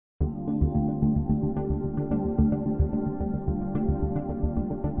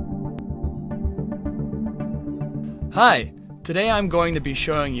Hi! Today I'm going to be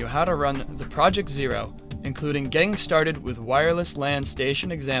showing you how to run the Project Zero, including getting started with wireless LAN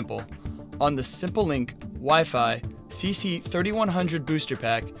station example on the SimpleLink Wi-Fi CC3100 Booster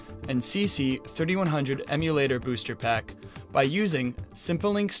Pack and CC3100 Emulator Booster Pack by using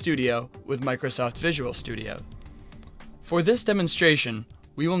SimpleLink Studio with Microsoft Visual Studio. For this demonstration,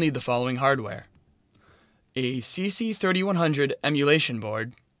 we will need the following hardware: a CC3100 emulation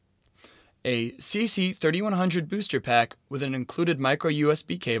board, a CC3100 Booster Pack with an included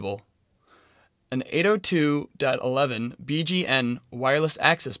microUSB cable, an 802.11 BGN wireless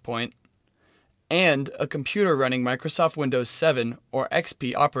access point, and a computer running Microsoft Windows 7 or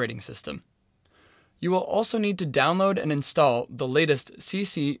XP operating system. You will also need to download and install the latest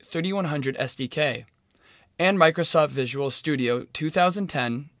CC3100 SDK and Microsoft Visual Studio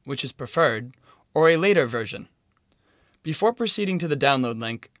 2010, which is preferred, or a later version. Before proceeding to the download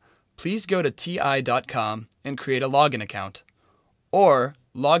link, please go to ti.com and create a login account, or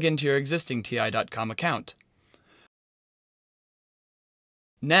log into your existing ti.com account.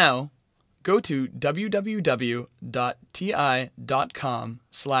 Now, go to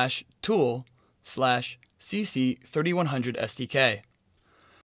www.ti.com/tool/CC3100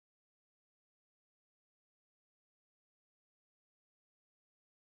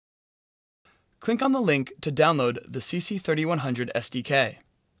 Click on the link to download the CC3100 SDK.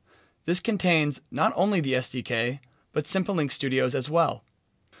 This contains not only the SDK, but SimpleLink Studios as well.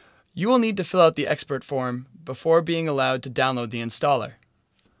 You will need to fill out the expert form before being allowed to download the installer.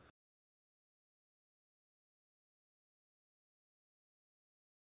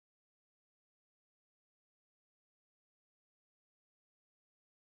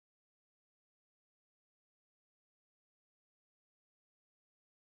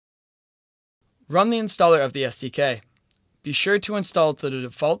 Run the installer of the SDK. Be sure to install to the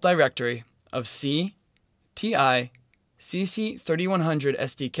default directory of C, TI, CC3100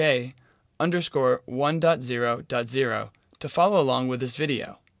 SDK _1.0.0 to follow along with this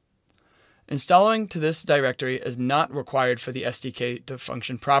video. Installing to this directory is not required for the SDK to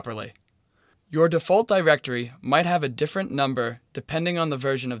function properly. Your default directory might have a different number depending on the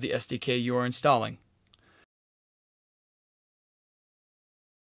version of the SDK you are installing.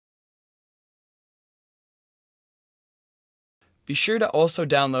 Be sure to also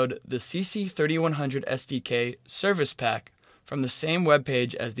download the CC3100 SDK Service Pack from the same web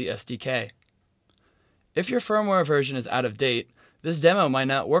page as the SDK. If your firmware version is out of date, this demo might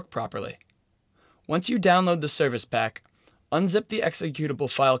not work properly. Once you download the Service Pack, unzip the executable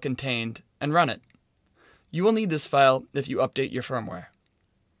file contained and run it. You will need this file if you update your firmware.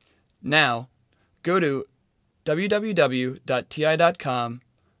 Now, go to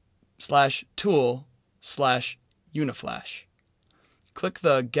www.ti.com/tool/Uniflash. Click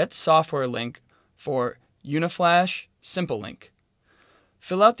the Get Software link for Uniflash SimpleLink.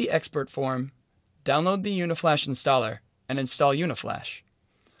 Fill out the expert form, download the Uniflash installer, and install Uniflash.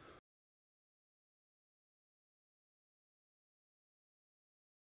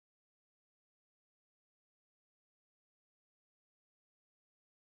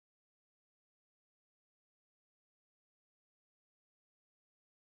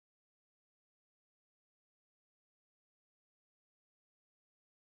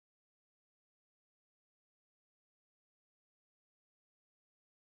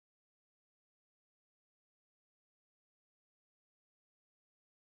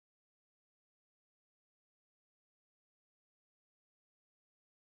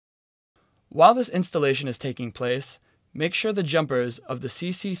 While this installation is taking place, make sure the jumpers of the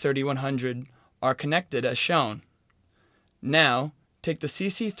CC3100 are connected as shown. Now, take the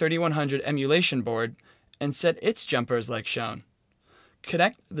CC3100 emulation board and set its jumpers like shown.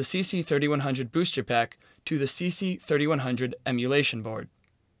 Connect the CC3100 Booster Pack to the CC3100 emulation board.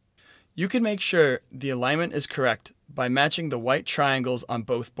 You can make sure the alignment is correct by matching the white triangles on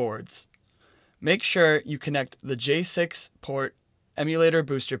both boards. Make sure you connect the J6 port Emulator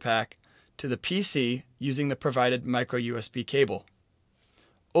Booster Pack to the PC using the provided microUSB cable.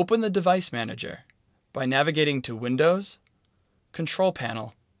 Open the Device Manager by navigating to Windows, Control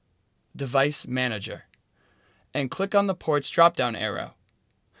Panel, Device Manager, and click on the Ports drop-down arrow.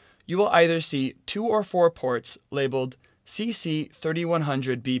 You will either see 2 or 4 ports labeled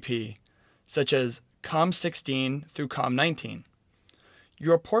CC3100 BP, such as COM16 through COM19.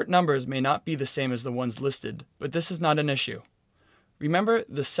 Your port numbers may not be the same as the ones listed, but this is not an issue. Remember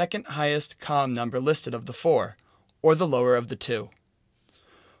the second highest COM number listed of the 4, or the lower of the 2.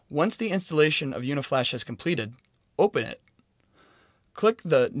 Once the installation of Uniflash has completed, open it. Click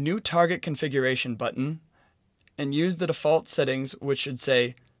the New Target Configuration button and use the default settings, which should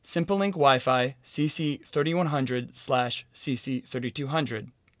say SimpleLink Wi-Fi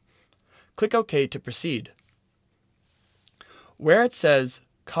CC3100/CC3200. Click OK to proceed. Where it says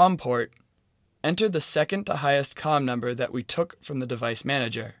COM port, enter the second to highest COM number that we took from the device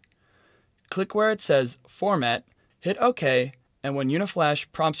manager. Click where it says Format, hit OK, and when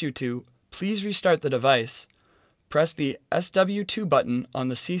UniFlash prompts you to please restart the device, press the SW2 button on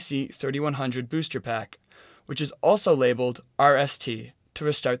the CC3100 Booster Pack, which is also labeled RST, to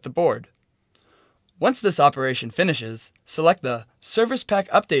restart the board. Once this operation finishes, select the Service Pack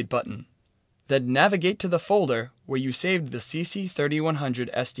Update button. Then navigate to the folder where you saved the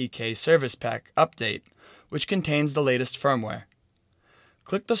CC3100 SDK Service Pack Update, which contains the latest firmware.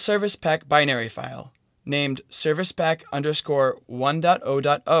 Click the Service Pack binary file, named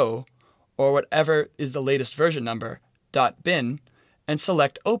servicepack_1.0.0, or whatever is the latest version number, .bin, and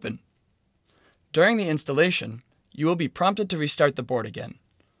select Open. During the installation, you will be prompted to restart the board again.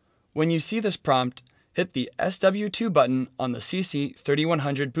 When you see this prompt, hit the SW2 button on the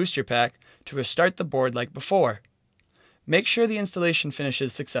CC3100 Booster Pack to restart the board like before. Make sure the installation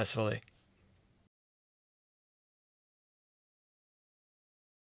finishes successfully.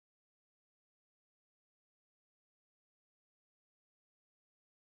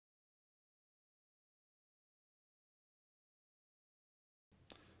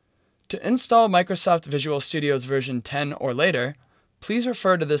 To install Microsoft Visual Studio's version 10 or later, please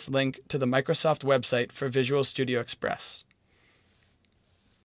refer to this link to the Microsoft website for Visual Studio Express.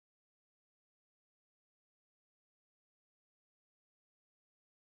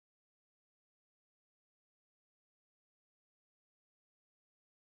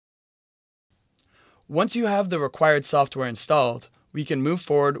 Once you have the required software installed, we can move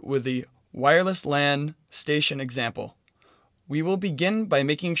forward with the wireless LAN station example. We will begin by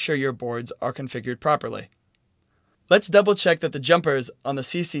making sure your boards are configured properly. Let's double check that the jumpers on the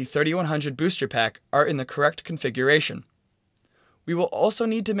CC3100 Booster Pack are in the correct configuration. We will also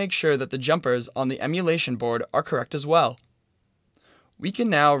need to make sure that the jumpers on the emulation board are correct as well. We can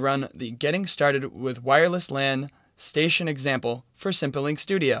now run the Getting Started with Wireless LAN Station example for SimpleLink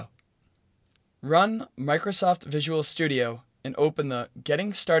Studio. Run Microsoft Visual Studio and open the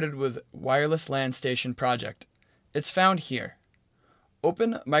Getting Started with Wireless LAN Station project. It's found here.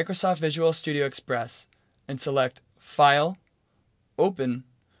 Open Microsoft Visual Studio Express and select File, Open,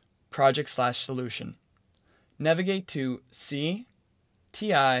 Project/Solution. Navigate to C,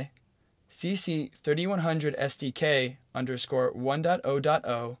 TI, CC3100 SDK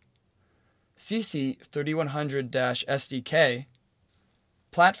 _1.0.0, CC3100-SDK,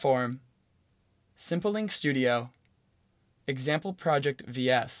 Platform, SimpleLink Studio, Example Project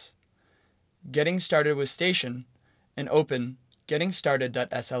VS, Getting Started with Station, and open Getting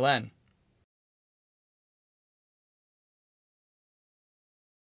Started.sln.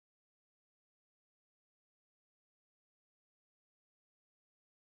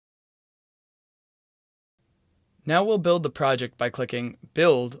 Now we'll build the project by clicking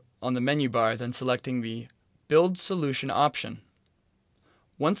Build on the menu bar, then selecting the Build Solution option.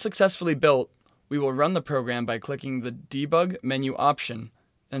 Once successfully built, we will run the program by clicking the Debug menu option,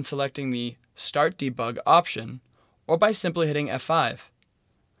 then selecting the Start Debug option, or by simply hitting F5.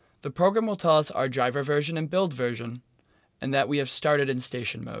 The program will tell us our driver version and build version, and that we have started in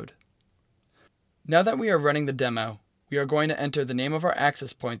station mode. Now that we are running the demo, we are going to enter the name of our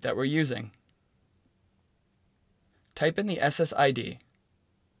access point that we're using. Type in the SSID.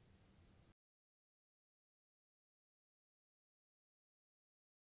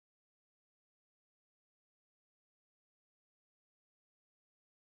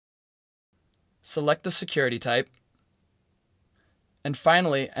 Select the security type, and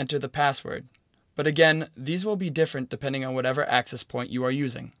finally enter the password. But again, these will be different depending on whatever access point you are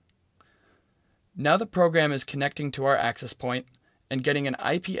using. Now the program is connecting to our access point and getting an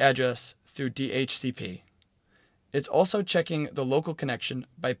IP address through DHCP. It's also checking the local connection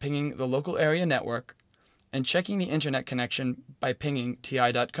by pinging the local area network and checking the internet connection by pinging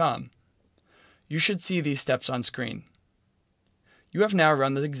ti.com. You should see these steps on screen. You have now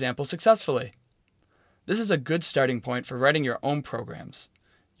run the example successfully. This is a good starting point for writing your own programs.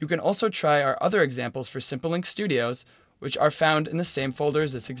 You can also try our other examples for SimpleLink Studios, which are found in the same folder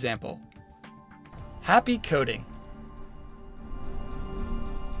as this example. Happy coding!